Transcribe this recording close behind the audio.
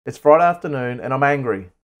It's Friday afternoon and I'm angry.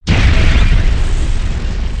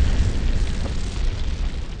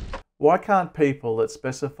 Why can't people that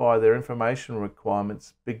specify their information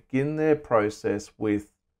requirements begin their process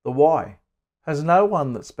with the why? Has no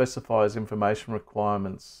one that specifies information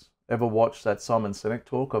requirements ever watched that Simon Sinek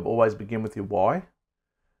talk of always begin with your why?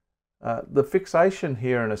 The fixation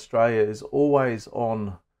here in Australia is always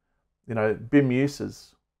on, BIM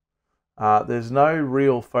uses. There's no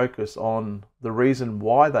real focus on the reason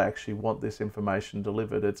why they actually want this information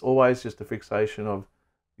delivered. It's always just a fixation of,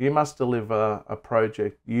 you must deliver a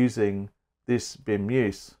project using this BIM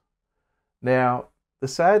use. Now, the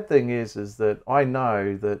sad thing is that I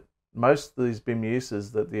know that most of these BIM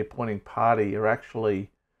uses that the appointing party are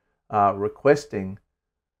actually requesting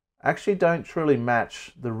actually don't truly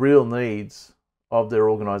match the real needs of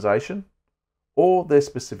their organisation or their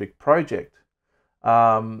specific project.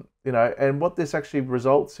 And what this actually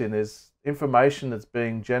results in is information that's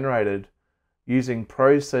being generated using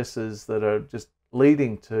processes that are just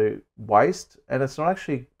leading to waste, and it's not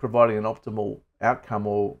actually providing an optimal outcome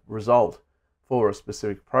or result for a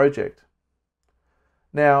specific project.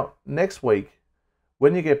 Now, next week,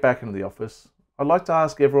 when you get back into the office, I'd like to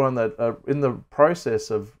ask everyone that are in the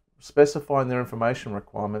process of specifying their information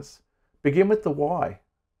requirements, begin with the why.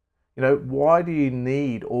 Why do you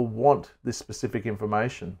need or want this specific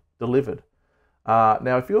information delivered?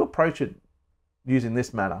 Now, if you approach it using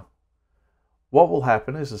this manner, what will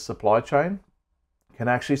happen is the supply chain can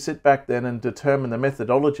actually sit back then and determine the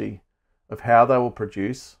methodology of how they will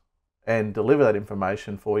produce and deliver that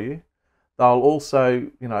information for you. They'll also,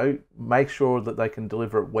 make sure that they can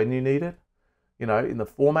deliver it when you need it, in the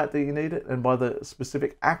format that you need it, and by the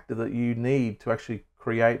specific actor that you need to actually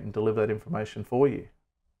create and deliver that information for you.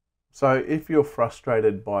 So if you're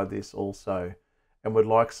frustrated by this also and would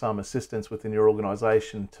like some assistance within your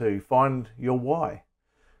organisation to find your why,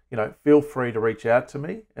 feel free to reach out to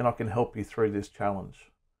me and I can help you through this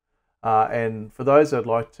challenge. And for those that'd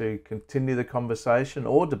like to continue the conversation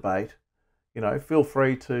or debate, feel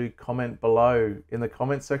free to comment below in the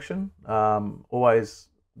comment section. Always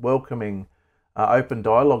welcoming open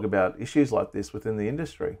dialogue about issues like this within the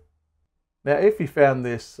industry. Now, if you found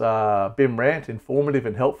this BIM rant informative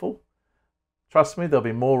and helpful, trust me, there'll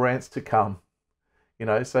be more rants to come.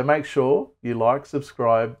 So make sure you like,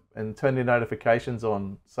 subscribe, and turn your notifications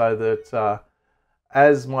on so that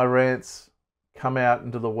as my rants come out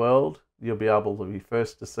into the world, you'll be able to be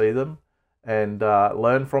first to see them and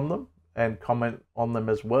learn from them and comment on them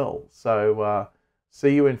as well. So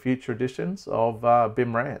see you in future editions of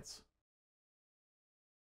BIM Rants.